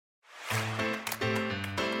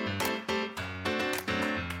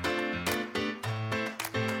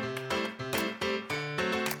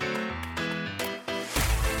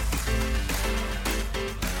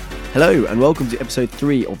Hello and welcome to episode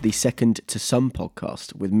 3 of the Second to Some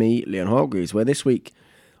podcast with me, Leon Hargreaves, where this week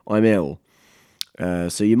I'm ill.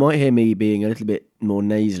 So you might hear me being a little bit more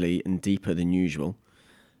nasally and deeper than usual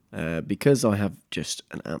because I have just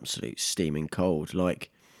an absolute steaming cold, like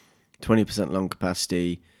 20% lung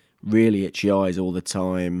capacity, really itchy eyes all the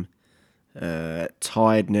time,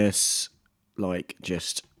 tiredness,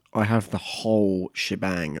 I have the whole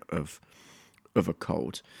shebang of a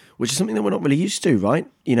cold, which is something that we're not really used to, right?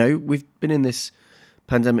 You know, we've been in this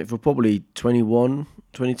pandemic for probably 21,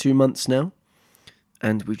 22 months now,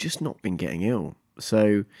 and we've just not been getting ill.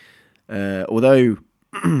 So, although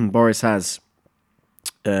Boris has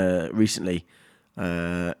recently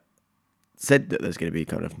said that there's going to be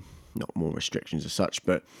kind of not more restrictions as such,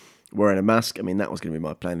 but wearing a mask, I mean, that was going to be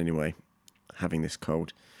my plan anyway, having this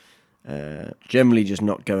cold. Generally just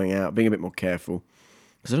not going out, being a bit more careful,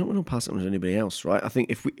 because I don't want to pass it on to anybody else, right? I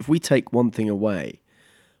think if we take one thing away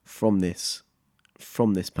from this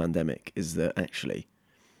pandemic is that actually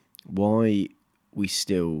why we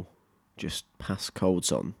still just pass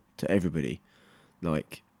colds on to everybody,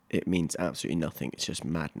 like it means absolutely nothing. It's just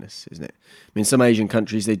madness, isn't it? I mean, some Asian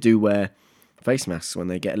countries, they do wear face masks when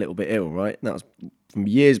they get a little bit ill, right? And that was from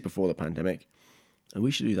years before the pandemic, and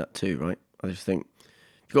we should do that too, right? I just think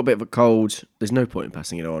if you've got a bit of a cold, there's no point in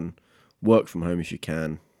passing it on. Work from home if you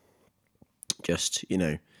can. Just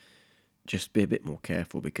be a bit more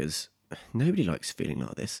careful because nobody likes feeling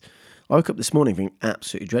like this. I woke up this morning feeling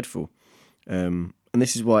absolutely dreadful. And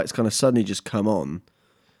this is why it's kind of suddenly just come on.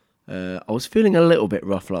 I was feeling a little bit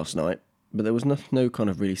rough last night, but there was no kind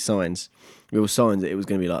of real signs that it was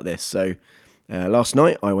going to be like this. So last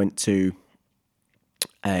night I went to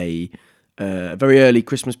a very early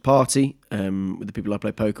Christmas party with the people I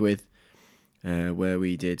play poker with. Where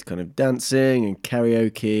we did kind of dancing and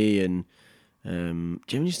karaoke and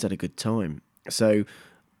generally just had a good time. So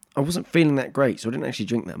I wasn't feeling that great, so I didn't actually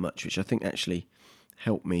drink that much, which I think actually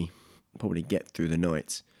helped me probably get through the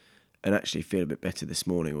night and actually feel a bit better this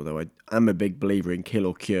morning, although I am a big believer in kill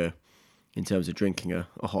or cure in terms of drinking a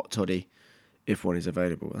hot toddy if one is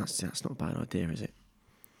available. That's not a bad idea, is it?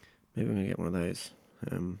 Maybe I'm going to get one of those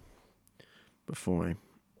before I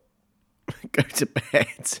go to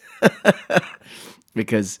bed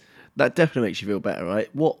because that definitely makes you feel better, right?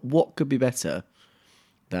 What could be better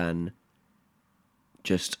than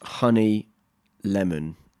just honey,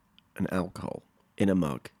 lemon, and alcohol in a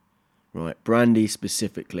mug, right? Brandy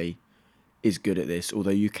specifically is good at this, although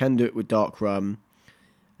you can do it with dark rum.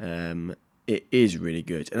 It is really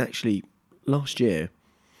good. And actually, last year,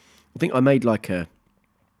 I think I made like a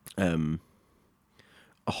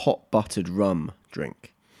hot buttered rum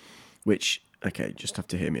drink. Which, okay, just have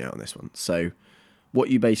to hear me out on this one. So what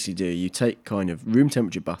you basically do, you take kind of room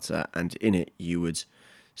temperature butter and in it you would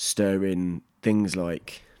stir in things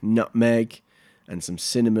like nutmeg and some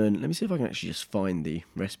cinnamon. Let me see if I can actually just find the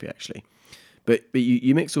recipe actually. But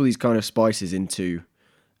you mix all these kind of spices into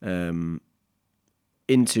the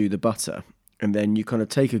butter, and then you kind of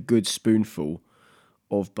take a good spoonful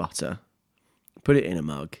of butter, put it in a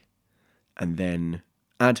mug, and then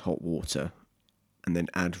add hot water, and then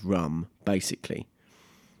add rum, basically,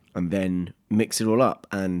 and then mix it all up,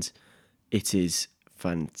 and it is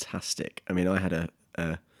fantastic. I mean, I had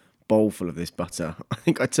a bowl full of this butter. I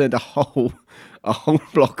think I turned a whole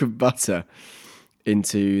block of butter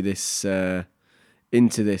into this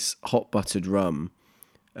hot buttered rum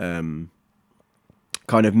kind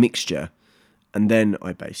of mixture, and then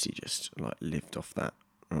I basically just lived off that.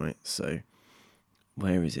 Right, so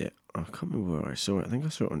where is it? I can't remember where I saw it. I think I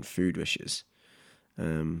saw it on Food Wishes.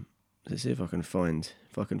 Let's see if I can find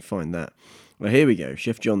that. Well, here we go.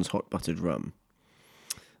 Chef John's hot buttered rum.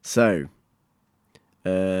 So,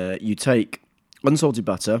 you take unsalted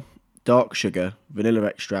butter, dark sugar, vanilla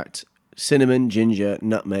extract, cinnamon, ginger,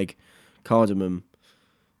 nutmeg, cardamom,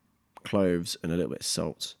 cloves, and a little bit of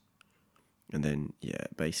salt. And then,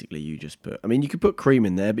 basically you just put... I mean, you could put cream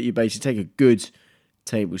in there, but you basically take a good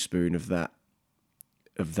tablespoon of that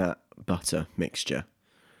butter mixture,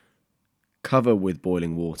 cover with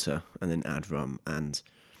boiling water, and then add rum, and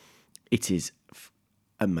it is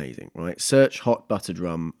amazing, right? Search hot buttered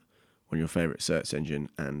rum on your favourite search engine,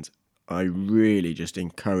 and I really just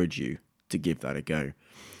encourage you to give that a go.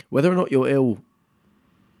 Whether or not you're ill,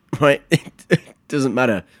 right? It doesn't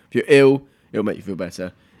matter. If you're ill, it'll make you feel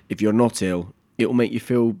better. If you're not ill, it'll make you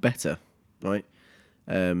feel better, right?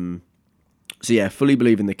 So fully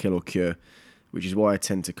believe in the kill or cure, which is why I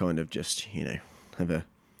tend to kind of just, have a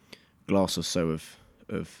glass or so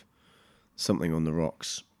of something on the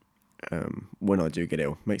rocks when I do get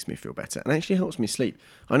ill. Makes me feel better and actually helps me sleep.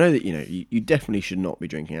 I know that you definitely should not be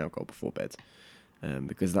drinking alcohol before bed,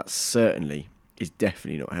 because that certainly is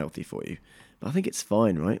definitely not healthy for you. But I think it's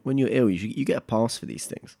fine, right? When you're ill, you get a pass for these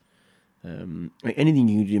things. Anything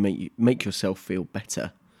you can do to make yourself feel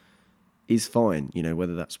better is fine.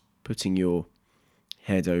 Whether that's putting your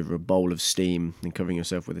head over a bowl of steam and covering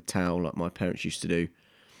yourself with a towel like my parents used to do,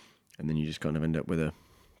 and then you just kind of end up with a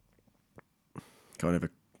kind of a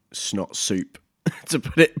snot soup, to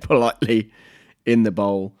put it politely, in the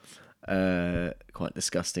bowl. Quite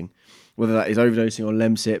disgusting. Whether that is overdosing on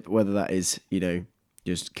Lemsip, whether that is,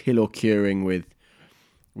 just kill or curing with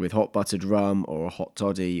hot buttered rum or a hot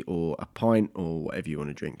toddy or a pint or whatever you want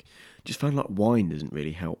to drink. Just find like wine doesn't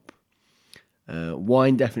really help.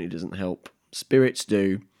 Wine definitely doesn't help. Spirits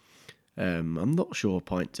do. I'm not sure a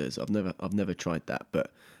pint does. I've never tried that,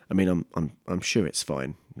 but I mean, I'm sure it's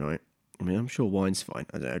fine, right? I mean, I'm sure wine's fine.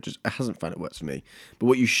 I don't know. It hasn't found it works for me. But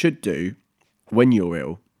what you should do when you're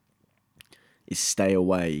ill is stay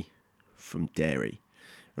away from dairy,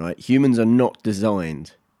 right? Humans are not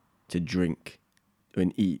designed to drink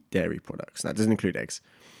and eat dairy products. That doesn't include eggs.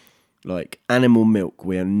 Like animal milk,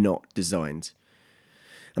 we are not designed.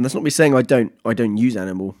 And that's not me saying I don't use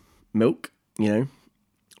animal milk. I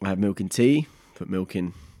have milk in tea, put milk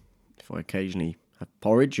in if I occasionally have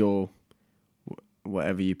porridge or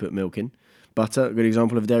whatever you put milk in. Butter, a good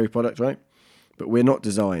example of a dairy product, right? But we're not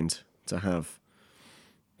designed to have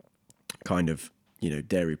kind of,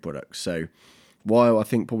 dairy products. So while I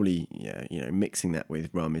think probably, mixing that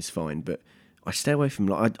with rum is fine, but I stay away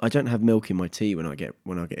from, I don't have milk in my tea when I get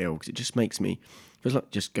ill, because it just makes me, feels like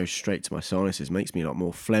it just goes straight to my sinuses, makes me a lot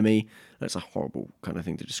more phlegmy. That's a horrible kind of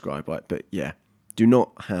thing to describe, right? But yeah, do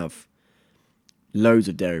not have loads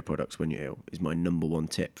of dairy products when you're ill is my number one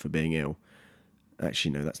tip for being ill.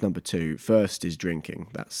 Actually, no, that's number two. First is drinking.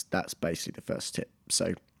 That's basically the first tip.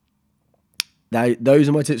 So those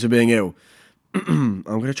are my tips for being ill. I'm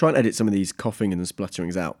going to try and edit some of these coughing and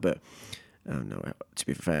splutterings out, but no, to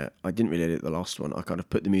be fair, I didn't really edit the last one. I kind of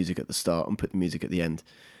put the music at the start and put the music at the end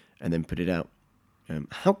and then put it out.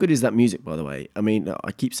 How good is that music, by the way? I mean,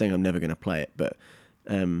 I keep saying I'm never going to play it, but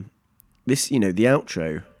this, the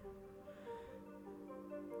outro,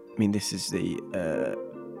 I mean, this is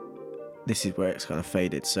where it's kind of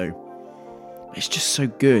faded, so it's just so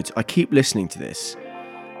good. I keep listening to this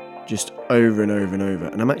just over and over and over,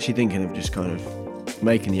 and I'm actually thinking of just kind of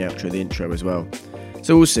making the outro the intro as well.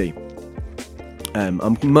 So we'll see.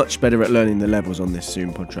 I'm much better at learning the levels on this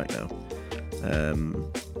Zoom pod track now.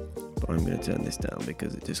 But I'm going to turn this down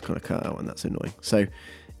because it just kind of cut out, and that's annoying. So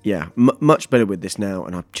yeah, much better with this now,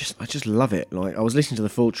 and I just love it. Like, I was listening to the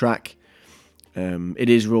full track. It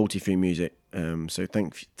is royalty-free music, so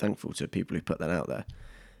thankful to people who put that out there.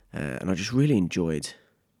 And I just really enjoyed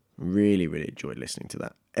listening to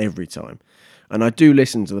that every time. And I do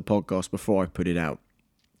listen to the podcast before I put it out,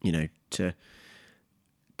 to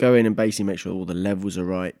go in and basically make sure all the levels are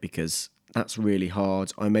right, because that's really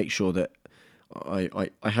hard. I make sure that I'm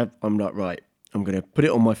like, right, I'm going to put it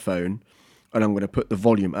on my phone and I'm going to put the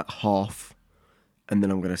volume at half, and then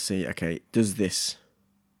I'm going to see, okay, is this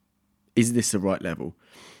the right level?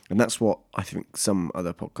 And that's what I think some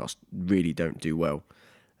other podcasts really don't do well.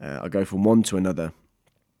 I go from one to another.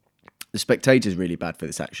 The Spectator's really bad for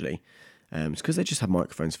this, actually. It's because they just have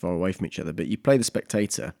microphones far away from each other. But you play the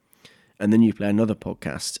Spectator, and then you play another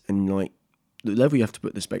podcast, and like the level you have to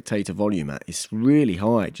put the Spectator volume at is really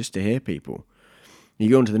high just to hear people. You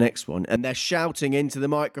go on to the next one, and they're shouting into the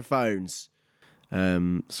microphones.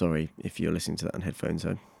 Sorry if you're listening to that on headphones.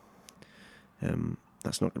 That's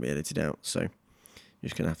not going to be edited out, so you're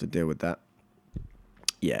just going to have to deal with that.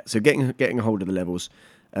 Yeah, so getting a hold of the levels.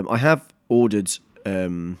 I have ordered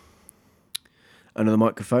another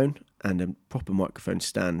microphone and a proper microphone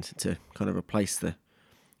stand to kind of replace the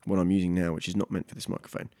one I'm using now, which is not meant for this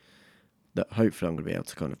microphone, that hopefully I'm going to be able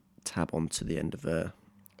to kind of tab onto the end of a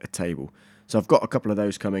table. So I've got a couple of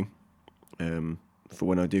those coming for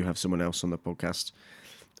when I do have someone else on the podcast.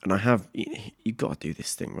 And you've got to do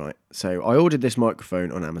this thing, right? So I ordered this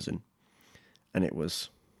microphone on Amazon, and it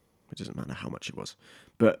doesn't matter how much it was,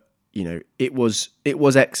 but it was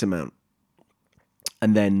X amount.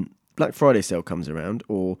 And then Black Friday sale comes around,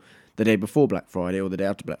 or the day before Black Friday, or the day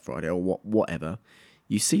after Black Friday, or whatever.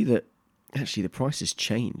 You see that actually the price has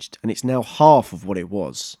changed, and it's now half of what it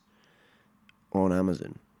was on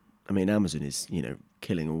Amazon. I mean, Amazon is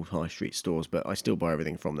killing all high street stores, but I still buy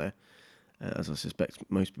everything from there, as I suspect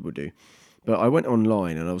most people do. But I went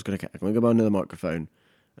online and I was going to go buy another microphone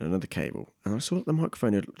and another cable, and I saw that the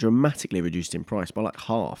microphone had dramatically reduced in price by like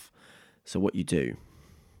half. So what you do,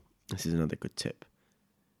 this is another good tip,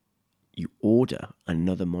 you order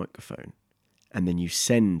another microphone, and then you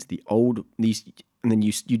send and then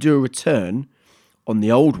you do a return on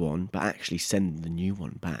the old one, but actually send the new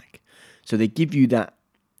one back. So they give you that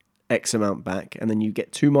X amount back, and then you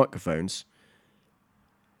get 2 microphones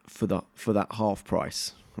for that half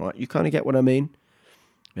price, right? You kind of get what I mean?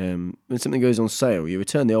 When something goes on sale, you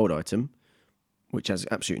return the old item, which has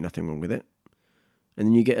absolutely nothing wrong with it, and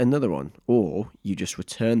then you get another one, or you just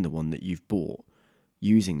return the one that you've bought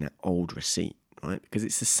using that old receipt, right? Because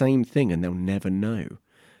it's the same thing, and they'll never know,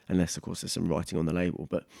 unless, of course, there's some writing on the label.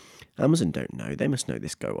 But Amazon don't know. They must know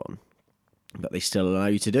this go on. But they still allow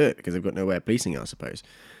you to do it because they've got no way of policing it, I suppose.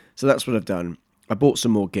 So that's what I've done. I bought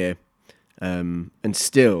some more gear, and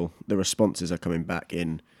still the responses are coming back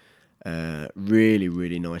in really,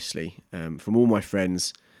 really nicely from all my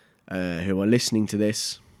friends who are listening to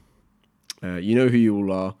this. You know who you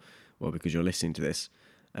all are, well, because you're listening to this,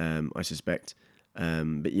 I suspect.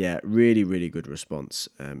 But yeah, really, really good response.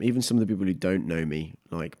 Even some of the people who don't know me,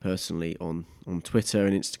 like personally on Twitter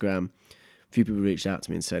and Instagram, a few people reached out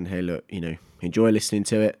to me and said, hey, look, enjoy listening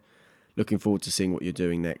to it. Looking forward to seeing what you're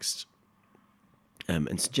doing next.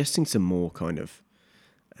 And suggesting some more kind of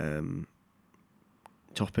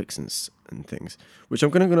topics and things, which I'm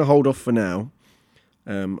going to hold off for now.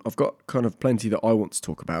 I've got kind of plenty that I want to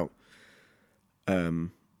talk about.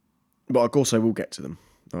 But of course I will get to them,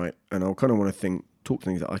 right? And I'll kind of want to talk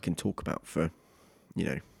things that I can talk about for,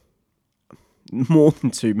 more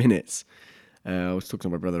than 2 minutes. I was talking to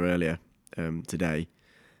my brother earlier today,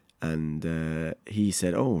 and he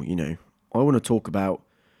said, I want to talk about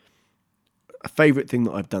a favourite thing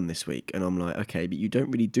that I've done this week. And I'm like, okay, but you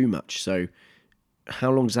don't really do much, so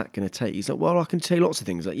how long is that going to take? He's like, well, I can tell you lots of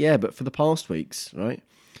things. Like, yeah, but for the past weeks, right?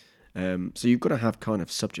 So you've got to have kind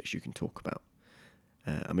of subjects you can talk about.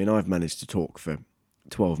 I've managed to talk for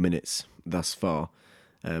 12 minutes thus far,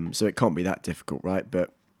 so it can't be that difficult, right?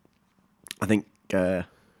 But I think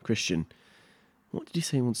Christian, what did he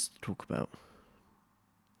say he wants to talk about?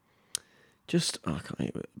 It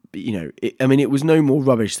was no more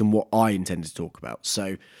rubbish than what I intended to talk about.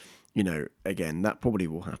 So, again, that probably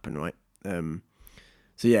will happen, right? So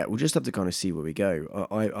yeah, we'll just have to kind of see where we go.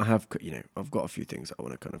 I have, I've got a few things I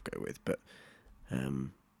want to kind of go with, but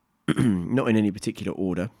not in any particular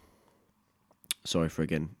order. Sorry for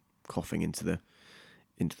again coughing into the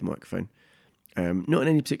microphone. Not in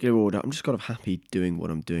any particular order. I'm just kind of happy doing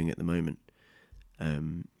what I'm doing at the moment.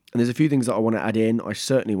 And there's a few things that I want to add in. I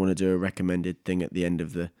certainly want to do a recommended thing at the end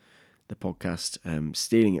of the podcast,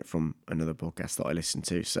 stealing it from another podcast that I listen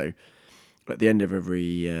to. So at the end of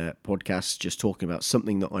every podcast, just talking about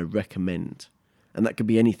something that I recommend. And that could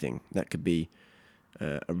be anything. That could be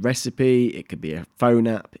a recipe, it could be a phone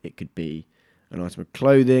app, it could be an item of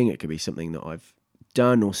clothing, it could be something that I've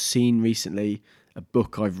done or seen recently, a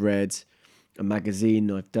book I've read, a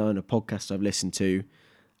magazine I've done, a podcast I've listened to.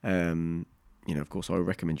 Of course, I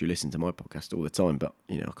recommend you listen to my podcast all the time, but,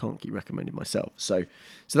 I can't keep recommending myself. So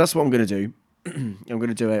that's what I'm going to do. I'm going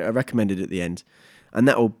to do a recommended at the end, and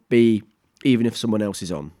that will be even if someone else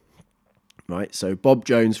is on, right? So Bob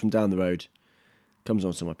Jones from down the road comes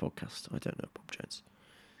onto my podcast. I don't know Bob Jones.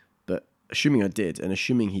 But assuming I did, and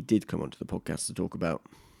assuming he did come onto the podcast to talk about,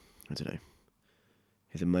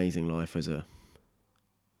 his amazing life as a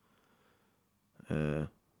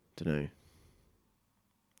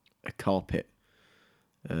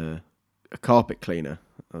carpet cleaner.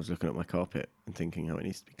 I was looking at my carpet and thinking how it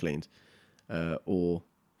needs to be cleaned. Or,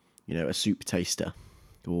 a soup taster,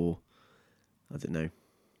 or, a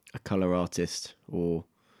colour artist, or,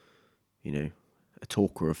 a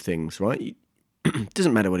talker of things, right? It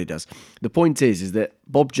doesn't matter what he does. The point is that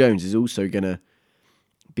Bob Jones is also going to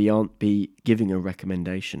be giving a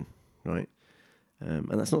recommendation, right? And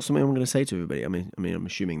that's not something I'm going to say to everybody. I'm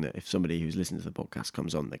assuming that if somebody who's listening to the podcast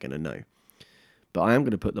comes on, they're going to know. But I am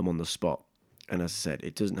going to put them on the spot. And as I said,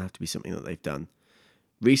 it doesn't have to be something that they've done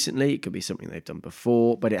recently. It could be something they've done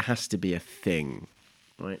before, but it has to be a thing,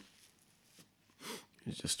 right?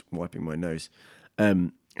 It's just wiping my nose.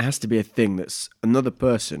 It has to be a thing that's another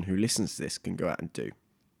person who listens to this can go out and do.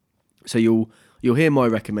 So you'll hear my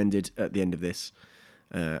recommended at the end of this,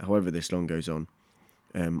 however this long goes on.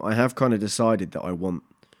 I have kind of decided that I want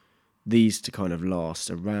these to kind of last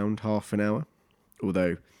around half an hour,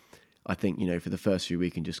 although I think, for the first few we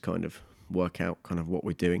can just kind of work out kind of what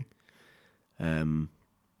we're doing, and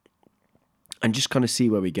just kind of see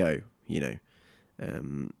where we go, I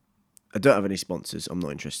don't have any sponsors. I'm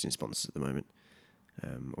not interested in sponsors at the moment.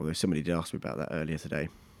 Although somebody did ask me about that earlier today.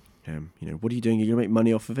 What are you doing? Are you going to make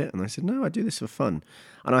money off of it? And I said, no, I do this for fun.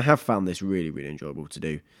 And I have found this really, really enjoyable to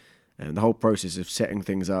do. The whole process of setting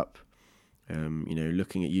things up,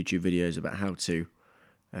 looking at YouTube videos about how to,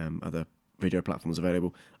 other video platforms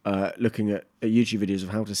available, looking at YouTube videos of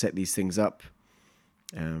how to set these things up,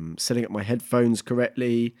 setting up my headphones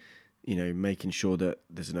correctly, making sure that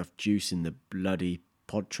there's enough juice in the bloody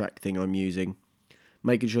pod track thing I'm using,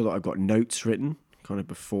 making sure that I've got notes written kind of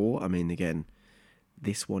before. I mean, again,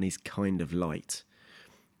 this one is kind of light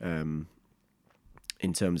in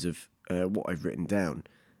terms of what I've written down,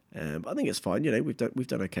 but I think it's fine. We've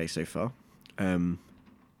done okay so far,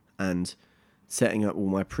 and setting up all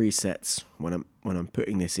my presets when I'm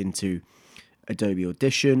putting this into Adobe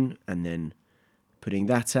Audition, and then putting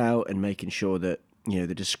that out and making sure that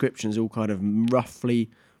the descriptions all kind of roughly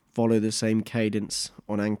follow the same cadence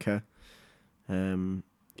on Anchor.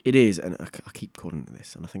 It is, and I keep calling it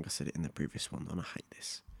this, and I think I said it in the previous one, and I hate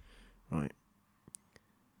this. Right.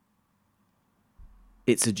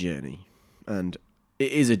 It's a journey, and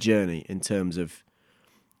it is a journey in terms of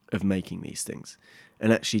making these things.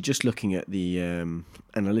 And actually just looking at the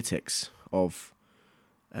analytics of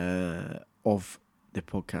the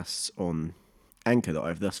podcasts on Anchor that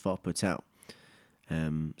I've thus far put out.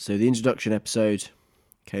 So the introduction episode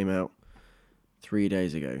came out 3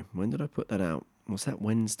 days ago. When did I put that out? Was that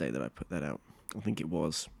Wednesday that I put that out? I think it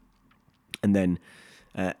was. And then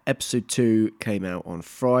episode 2 came out on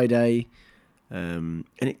Friday. And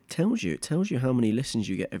it tells you how many listens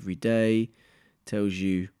you get every day, tells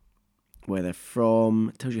you where they're from,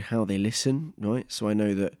 it tells you how they listen, right? So I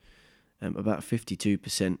know that about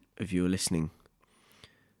 52% of you are listening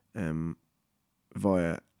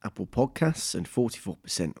via Apple Podcasts and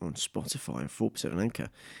 44% on Spotify and 4% on Anchor.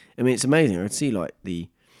 I mean, it's amazing. I would see like the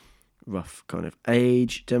rough kind of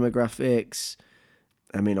age demographics.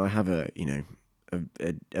 I mean, I have a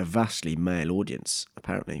vastly male audience,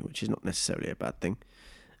 apparently, which is not necessarily a bad thing.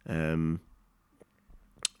 I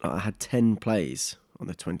had 10 plays on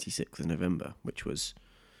the 26th of November, which was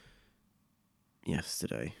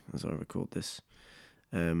yesterday, as I record this.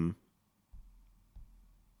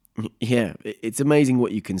 Yeah, it's amazing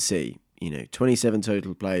what you can see. 27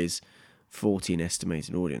 total plays, 14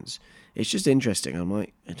 estimated audience. It's just interesting. I'm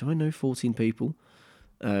like, do I know 14 people?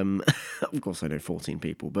 Of course I know 14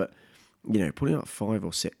 people, but probably about 5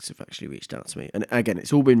 or 6 have actually reached out to me. And again,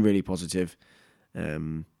 it's all been really positive. I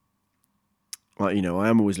am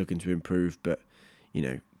always looking to improve, but,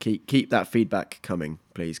 keep that feedback coming,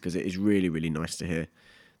 please, because it is really, really nice to hear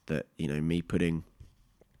that, me putting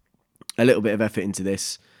a little bit of effort into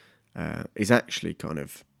this is actually kind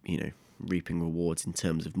of, reaping rewards in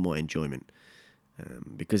terms of my enjoyment,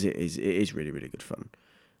 because it is really, really good fun.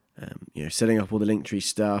 Setting up all the Linktree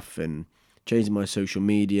stuff and changing my social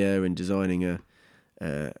media and designing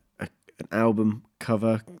an album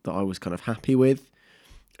cover that I was kind of happy with,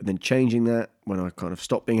 and then changing that when I kind of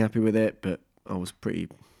stopped being happy with it, but I was pretty,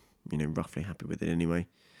 roughly happy with it anyway.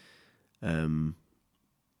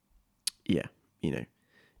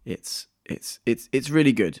 It's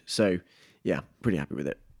really good. So yeah, pretty happy with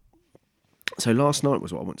it. So last night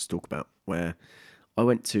was what I wanted to talk about, where I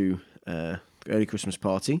went to early Christmas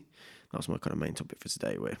party. That was my kind of main topic for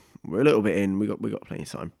today. We're a little bit in. We got plenty of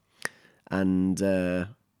time, and had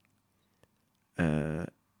a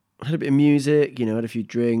bit of music. Had a few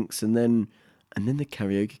drinks, and then the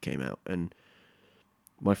karaoke came out. And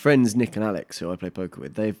my friends Nick and Alex, who I play poker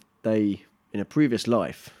with, they in a previous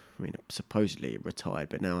life, I mean, supposedly retired,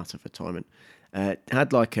 but now out of retirement,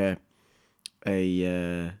 had like a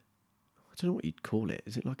I don't know what you'd call it.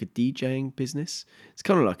 Is it like a DJing business? It's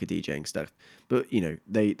kind of like a DJing stuff. But,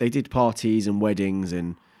 they did parties and weddings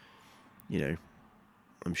and,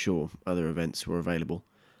 I'm sure other events were available.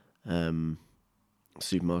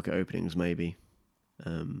 Supermarket openings maybe.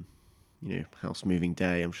 House moving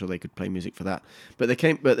day. I'm sure they could play music for that. But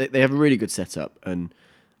they have a really good setup. And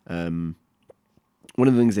one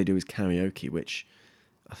of the things they do is karaoke, which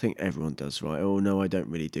I think everyone does, right? Oh, no, I don't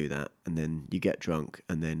really do that. And then you get drunk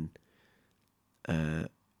and then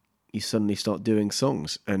you suddenly start doing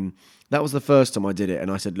songs. And that was the first time I did it. And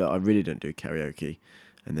I said, look, I really don't do karaoke.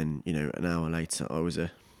 And then, an hour later, I was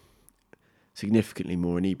significantly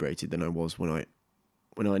more inebriated than I was when I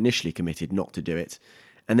initially committed not to do it.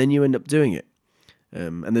 And then you end up doing it.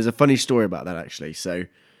 And there's a funny story about that, actually. So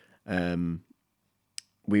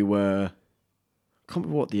we were... I can't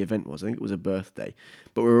remember what the event was. I think it was a birthday.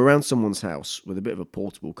 But we were around someone's house with a bit of a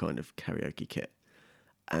portable kind of karaoke kit.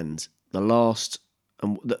 And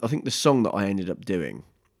I think the song that I ended up doing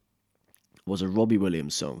was a Robbie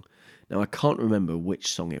Williams song. Now, I can't remember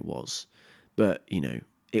which song it was, but,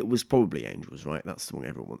 it was probably Angels, right? That's the one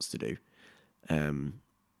everyone wants to do. And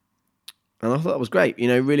I thought that was great.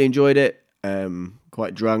 Really enjoyed it.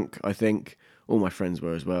 Quite drunk, I think. All my friends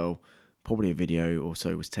were as well. Probably a video or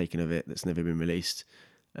so was taken of it that's never been released.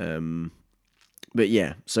 But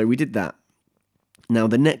yeah, so we did that. Now,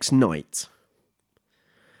 the next night,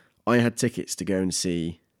 I had tickets to go and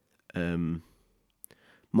see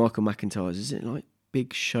Michael McIntyre's, is it like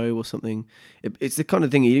Big Show or something? It's the kind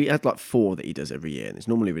of thing, he had like 4 that he does every year, and it's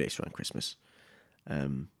normally released around Christmas.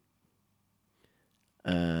 And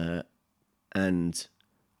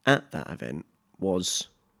at that event was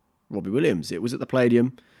Robbie Williams. It was at the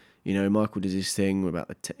Palladium. You know, Michael does his thing about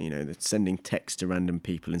the sending text to random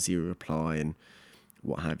people and see a reply and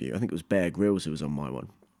what have you. I think it was Bear Grylls who was on my one.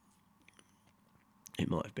 It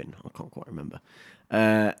might have been. I can't quite remember.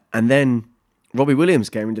 And then Robbie Williams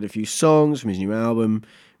came and did a few songs from his new album.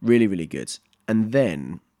 Really, really good. And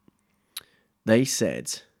then they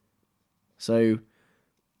said, so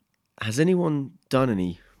has anyone done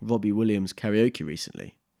any Robbie Williams karaoke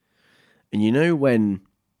recently? And you know when,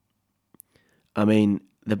 I mean,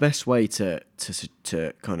 the best way to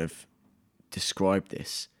kind of describe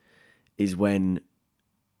this is when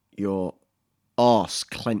your arse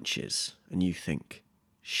clenches and you think,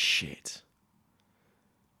 shit,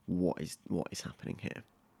 what is happening here?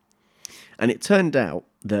 And it turned out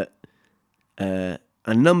that a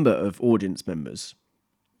number of audience members,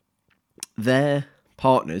 their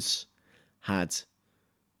partners had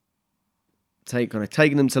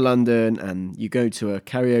taken them to London, and you go to a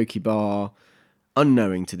karaoke bar,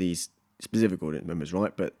 unknowing to these specific audience members,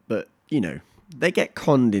 right? But you know, they get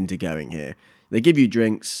conned into going here. They give you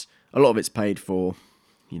drinks. A lot of it's paid for.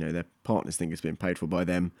 You know, their partners think it's been paid for by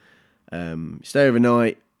them. Stay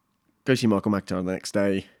overnight. Go see Michael McIntyre the next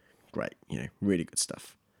day. Great, you know, really good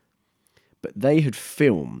stuff. But they had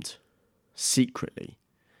filmed secretly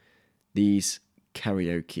these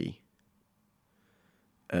karaoke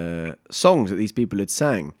songs that these people had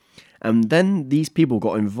sang. And then these people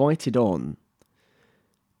got invited on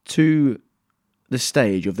to the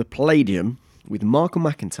stage of the Palladium with Michael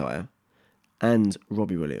McIntyre and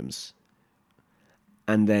Robbie Williams.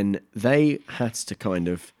 And then they had to kind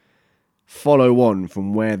of follow on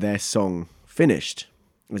from where their song finished.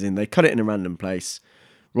 As in, they cut it in a random place.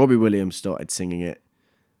 Robbie Williams started singing it.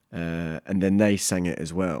 And then they sang it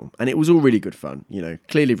as well. And it was all really good fun. You know,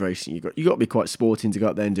 clearly very, you got to be quite sporting to go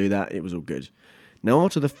up there and do that. It was all good. Now,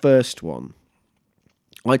 after the first one,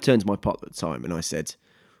 I turned to my partner at the time and I said,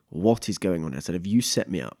 what is going on? I said, have you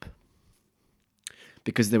set me up?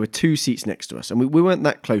 Because there were 2 seats next to us, and we weren't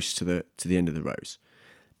that close to the end of the rows.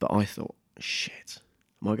 But I thought, shit,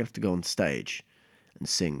 am I going to have to go on stage and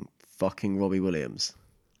sing fucking Robbie Williams?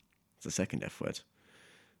 It's the second F word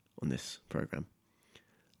on this programme.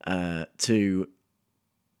 To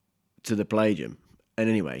the Palladium. And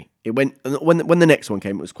anyway, it went, when the next one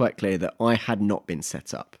came, it was quite clear that I had not been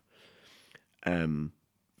set up.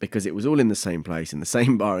 Because it was all in the same place, in the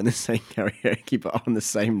same bar, in the same karaoke bar on the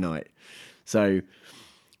same night. So,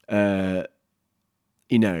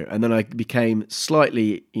 you know, and then I became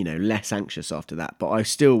slightly, you know, less anxious after that. But I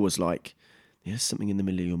still was like, there's something in the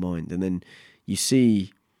middle of your mind. And then you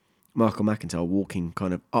see Michael McIntyre walking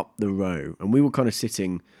kind of up the row. And we were kind of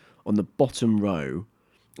sitting on the bottom row,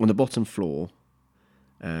 on the bottom floor.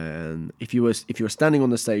 And if you were standing on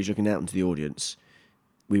the stage looking out into the audience,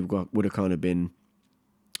 we would have kind of been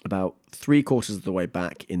about 3/4 of the way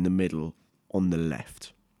back in the middle on the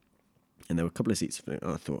left. And there were a couple of seats. And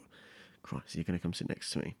I thought, Christ, you're going to come sit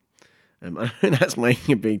next to me. That's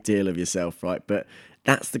making a big deal of yourself, right? But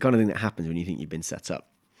that's the kind of thing that happens when you think you've been set up.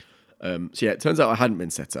 So yeah, it turns out I hadn't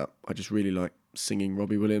been set up. I just really like singing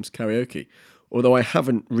Robbie Williams karaoke. Although I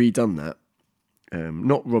haven't redone that.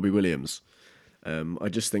 Not Robbie Williams. I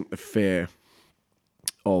just think the fear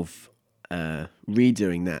of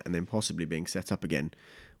redoing that and then possibly being set up again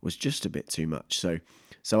was just a bit too much. So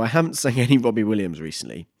I haven't sung any Robbie Williams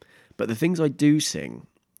recently. But the things I do sing,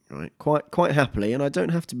 right, quite happily, and I don't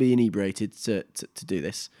have to be inebriated to do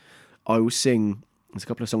this, I will sing, there's a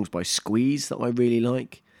couple of songs by Squeeze that I really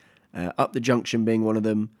like, Up the Junction being one of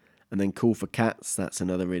them, and then Cool for Cats, that's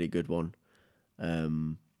another really good one. I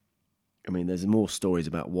mean, there's more stories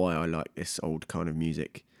about why I like this old kind of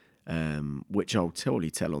music, which I'll totally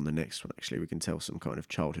tell on the next one, actually. We can tell some kind of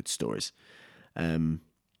childhood stories. Maybe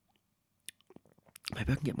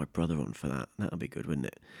I can get my brother on for that. That'll be good, wouldn't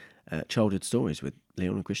it? Childhood Stories with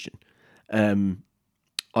Leon and Christian.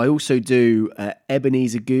 I also do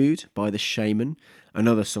Ebenezer Good by The Shaman,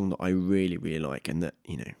 another song that I really, really like, and that,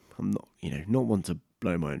 you know, I'm not, you know, not one to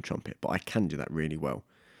blow my own trumpet, but I can do that really well.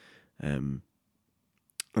 And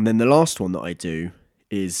then the last one that I do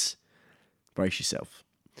is, brace yourself,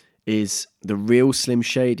 is The Real Slim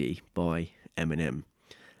Shady by Eminem.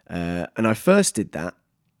 And I first did that,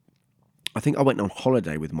 I think I went on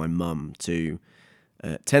holiday with my mum to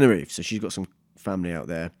Tenerife, so she's got some family out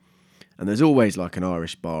there, and there's always like an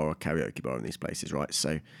Irish bar or a karaoke bar in these places, right?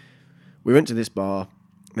 So we went to this bar,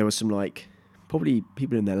 there was some like probably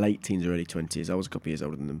people in their late teens or early 20s. I was a couple of years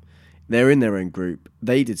older than them. They're in their own group.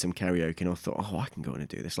 They did some karaoke, and I thought, oh, I can go in and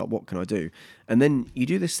do this. Like, what can I do? And then you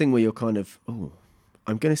do this thing where you're kind of, oh,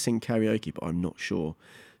 I'm going to sing karaoke, but I'm not sure.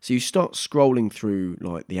 So you start scrolling through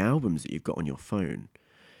like the albums that you've got on your phone,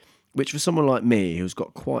 which for someone like me who's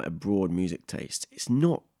got quite a broad music taste, it's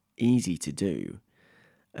not easy to do.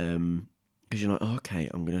 Because you're like, oh, okay,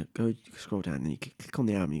 I'm going to go scroll down, and then you click on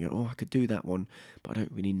the album, and you go, oh, I could do that one, but I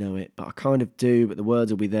don't really know it, but I kind of do, but the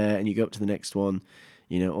words will be there, and you go up to the next one,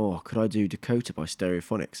 you know, oh, could I do Dakota by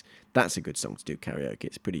Stereophonics? That's a good song to do karaoke,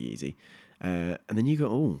 it's pretty easy. And then you go,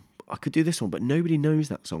 oh, I could do this one, but nobody knows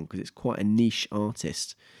that song because it's quite a niche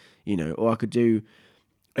artist, you know, or I could do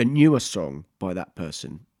a newer song by that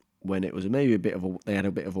person when it was maybe they had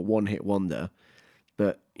a bit of a one-hit wonder,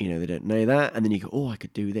 but, you know, they don't know that. And then you go, oh, I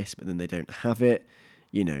could do this, but then they don't have it,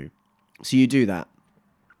 you know. So you do that.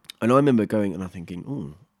 And I remember going and I'm thinking,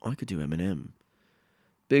 oh, I could do Eminem.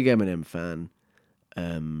 Big Eminem fan.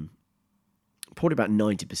 Probably about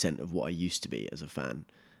 90% of what I used to be as a fan.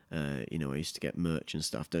 You know, I used to get merch and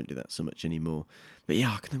stuff. Don't do that so much anymore. But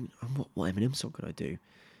yeah, what Eminem song could I do?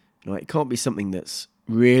 Like, it can't be something that's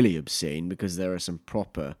really obscene because there are some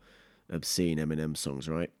proper obscene Eminem songs,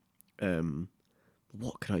 right?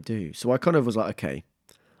 What could I do? So I kind of was like, okay,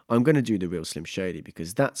 I'm going to do the Real Slim Shady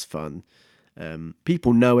because that's fun.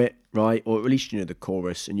 People know it, right? Or at least you know the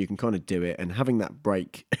chorus and you can kind of do it. And having that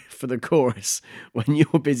break for the chorus when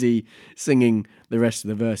you're busy singing the rest of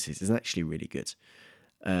the verses is actually really good.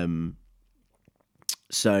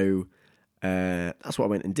 So that's what I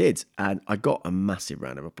went and did. And I got a massive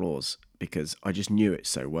round of applause because I just knew it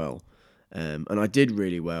so well. And I did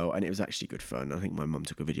really well, and it was actually good fun. I think my mum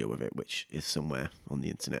took a video of it, which is somewhere on the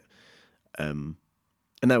internet. And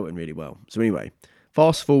that went really well. So anyway,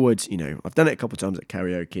 fast forward, you know, I've done it a couple of times at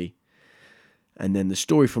karaoke. And then the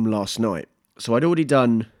story from last night. So I'd already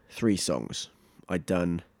done 3 songs. I'd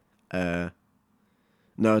done 2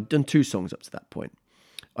 songs up to that point.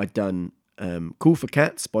 I'd done Cool for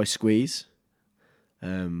Cats by Squeeze,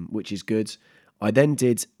 which is good. I then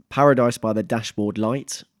did Paradise by the Dashboard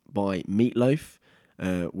Light by Meatloaf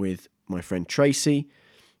with my friend Tracy,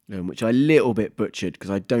 which I a little bit butchered because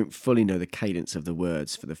I don't fully know the cadence of the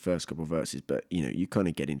words for the first couple of verses, but you know, you kind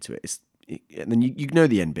of get into it. And then you know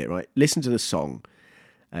the end bit, right? Listen to the song.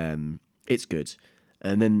 It's good.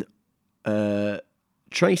 And then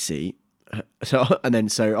Tracy,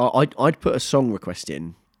 I'd put a song request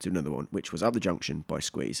in to another one, which was Up the Junction by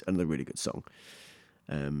Squeeze, another really good song.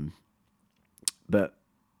 But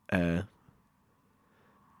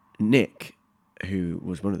Nick, who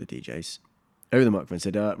was one of the DJs, over the microphone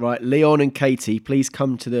said, right, Leon and Katie, please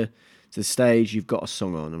come to the stage. You've got a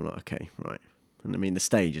song on. I'm like, okay, right. And I mean, the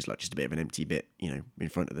stage is like just a bit of an empty bit, you know, in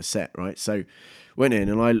front of the set, right? So went in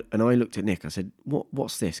and I looked at Nick. I said,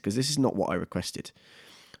 what's this? Because this is not what I requested.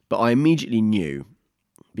 But I immediately knew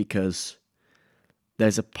because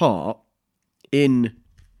there's a part in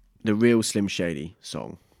the Real Slim Shady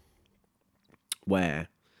song where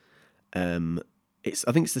I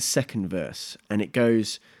think it's the second verse, and it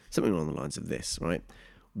goes something along the lines of this, right?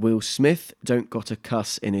 Will Smith don't got a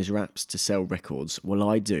cuss in his raps to sell records. Well,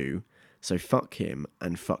 I do. So fuck him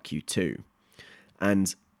and fuck you too.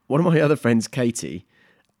 And one of my other friends, Katie,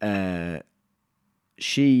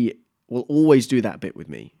 she will always do that bit with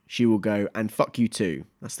me. She will go, and fuck you too.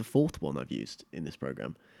 That's the 4th one I've used in this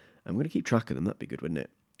program. I'm going to keep track of them. That'd be good, wouldn't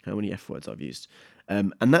it? How many F words I've used.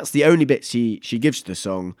 And that's the only bit she gives to the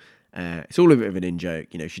song. It's all a bit of an in-joke.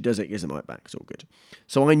 You know, she does it, gives the mic back. It's all good.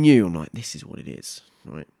 So I knew, I'm like, this is what it is,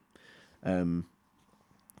 right? And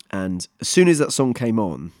as soon as that song came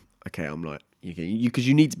on, okay, I'm like, because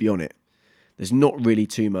you need to be on it. There's not really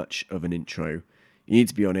too much of an intro. You need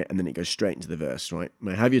to be on it, and then it goes straight into the verse, right?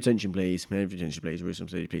 May I have your attention, please? May I have your attention, please?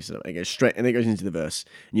 Please. It goes straight, and then it goes into the verse,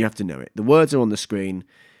 and you have to know it. The words are on the screen,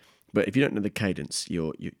 but if you don't know the cadence,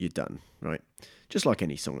 you're done, right? Just like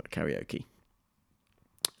any song at karaoke.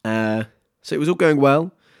 So it was all going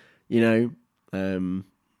well, you know.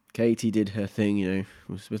 Katie did her thing, you know.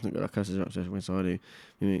 We're supposed to not got our cusses up, so I do.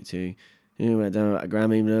 We went to, you know, a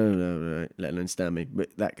Grammy, no, let alone stand me,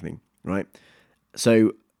 but that thing, right?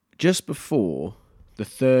 So just before the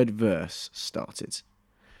 3rd verse started,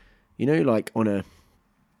 you know, like on a,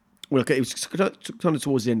 well, okay, it was kind of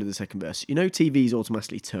towards the end of the 2nd verse. You know, TVs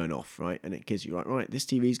automatically turn off, right? And it gives you, right, this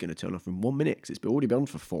TV is going to turn off in 1 minute because it's already been on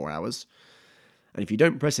for 4 hours. And if you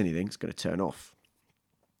don't press anything, it's going to turn off.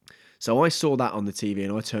 So I saw that on the TV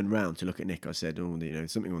and I turned round to look at Nick. I said, oh, you know,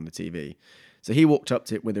 something on the TV. So he walked up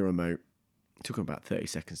to it with a remote. It took him about 30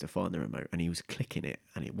 seconds to find the remote and he was clicking it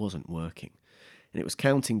and it wasn't working. and it was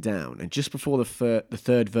counting down. And just before the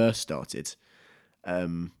third verse started,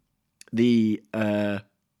 the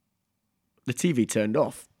TV turned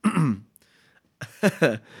off.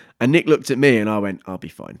 And Nick looked at me and I went, I'll be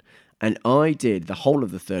fine. And I did the whole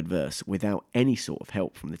of the third verse without any sort of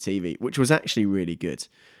help from the TV, which was actually really good.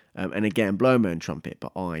 And again, blow my own trumpet,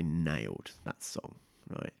 but I nailed that song,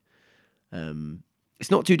 right?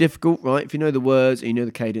 It's not too difficult, right? If you know the words and you know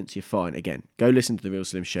the cadence, you're fine. Again, go listen to The Real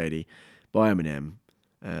Slim Shady by Eminem.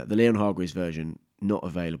 The Leon Hargreaves version, not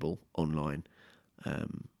available online.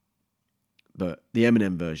 But the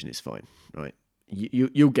Eminem version is fine, right?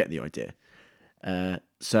 You'll get the idea.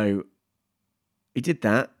 So he did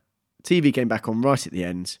that. TV came back on right at the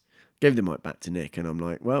end, gave the mic back to Nick, and I'm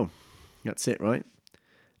like, well, that's it, right?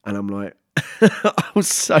 And I'm like, I was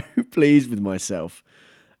so pleased with myself.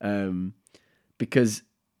 Because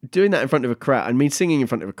doing that in front of a crowd, I mean, singing in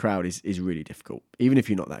front of a crowd is really difficult, even if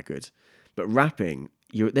you're not that good. But rapping,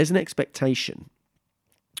 there's an expectation,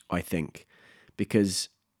 I think, because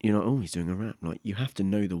you're like, oh, he's doing a rap. Like, you have to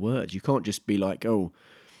know the words. You can't just be like, oh,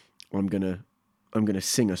 I'm gonna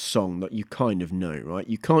sing a song that you kind of know, right?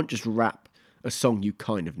 You can't just rap a song you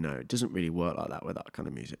kind of know. It doesn't really work like that with that kind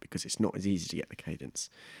of music because it's not as easy to get the cadence.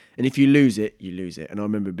 And if you lose it, you lose it. And I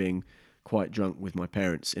remember being quite drunk with my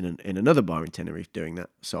parents in another bar in Tenerife doing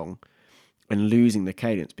that song and losing the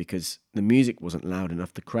cadence because the music wasn't loud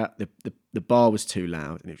enough. The bar was too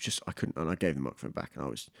loud, and it was just I couldn't. And I gave the microphone back, and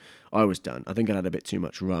I was done. I think I had a bit too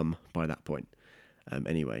much rum by that point.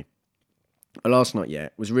 Anyway, last night, yeah,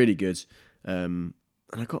 was really good. And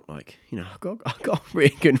I got I got a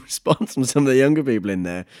really good response from some of the younger people in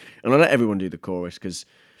there, and I let everyone do the chorus because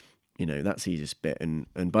that's the easiest bit. And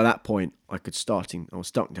by that point, I was starting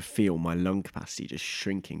to feel my lung capacity just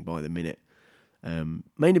shrinking by the minute.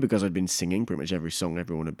 Mainly because I'd been singing pretty much every song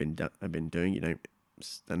everyone had been doing,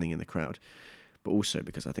 standing in the crowd, but also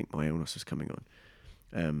because I think my illness was coming on.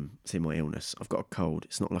 My illness, I've got a cold.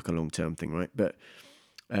 It's not like a long-term thing, right? But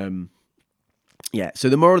yeah. So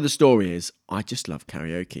the moral of the story is, I just love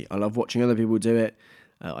karaoke. I love watching other people do it.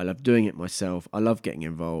 I love doing it myself. I love getting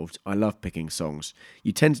involved. I love picking songs.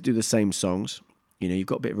 You tend to do the same songs. You've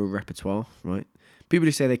got a bit of a repertoire, right? People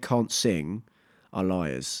who say they can't sing are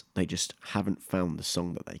liars. They just haven't found the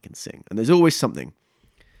song that they can sing. And there's always something.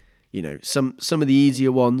 Some of the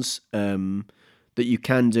easier ones that you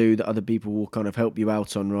can do that other people will kind of help you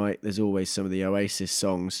out on, right? There's always some of the Oasis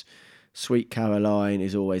songs. Sweet Caroline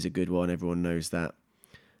is always a good one. Everyone knows that.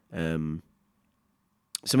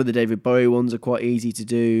 Some of the David Bowie ones are quite easy to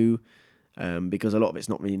do because a lot of it's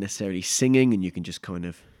not really necessarily singing, and you can just kind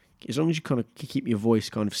of, as long as you kind of keep your voice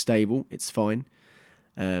kind of stable, it's fine.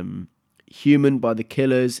 Human by the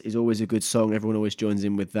Killers is always a good song. Everyone always joins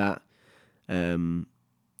in with that.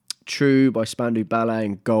 True by Spandau Ballet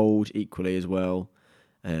and Gold equally as well.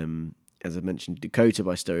 As I mentioned, Dakota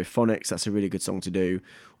by Stereophonics, that's a really good song to do.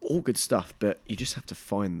 All good stuff, but you just have to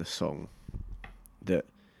find the song that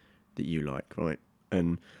you like, right?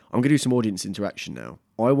 And I'm going to do some audience interaction now.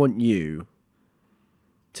 I want you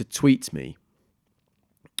to tweet me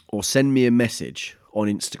or send me a message on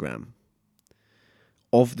Instagram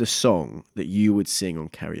of the song that you would sing on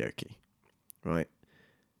karaoke, right?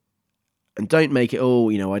 And don't make it,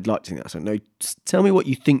 I'd like to sing that song. No, just tell me what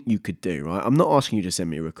you think you could do, right? I'm not asking you to send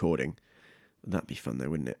me a recording. That'd be fun though,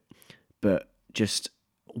 wouldn't it? But just,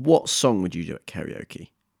 what song would you do at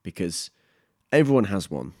karaoke? Because everyone has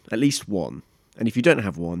one, at least one. And if you don't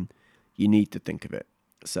have one, you need to think of it.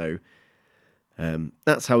 So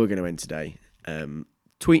that's how we're going to end today.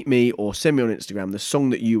 Tweet me or send me on Instagram the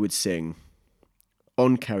song that you would sing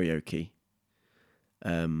on karaoke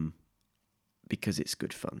because it's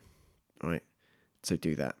good fun. All right, so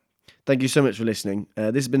do that. Thank you so much for listening.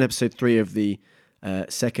 This has been episode 3 of the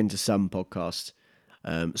Second to Some podcast.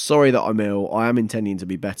 Sorry that I'm ill. I am intending to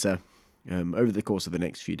be better over the course of the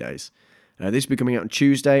next few days. This will be coming out on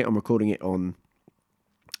Tuesday. I'm recording it on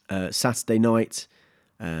Saturday night.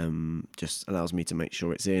 Just allows me to make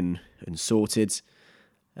sure it's in and sorted.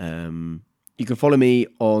 You can follow me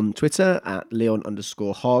on Twitter at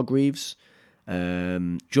Leon_Hargreaves.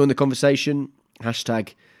 Join the conversation.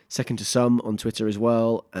 Hashtag Second to Some on Twitter as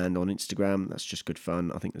well, and on Instagram. That's just good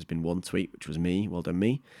fun. I think there's been one tweet, which was me. Well done,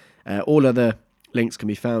 me. All other links can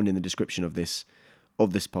be found in the description of this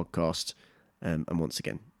podcast. And once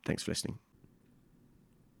again, thanks for listening.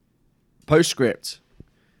 Postscript.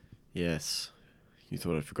 Yes, you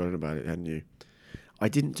thought I'd forgotten about it, hadn't you? I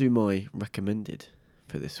didn't do my recommended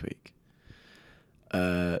for this week.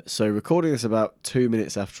 So recording this about 2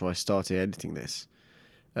 minutes after I started editing this.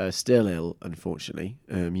 Still ill, unfortunately.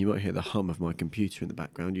 You might hear the hum of my computer in the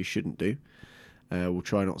background. You shouldn't do. We'll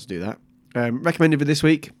try not to do that. Recommended for this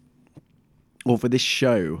week, or for this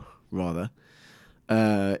show rather,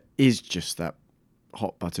 is just that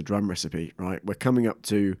hot buttered rum recipe, right? We're coming up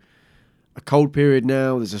to a cold period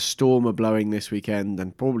now. There's a storm blowing this weekend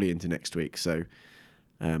and probably into next week. So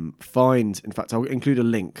in fact, I'll include a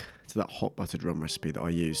link to that hot buttered rum recipe that I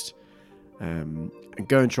used. And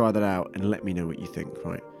go and try that out and let me know what you think,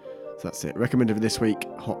 right? So that's it. Recommended for this week,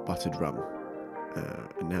 hot buttered rum.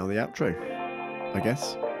 And now the outro, I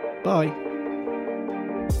guess. Bye.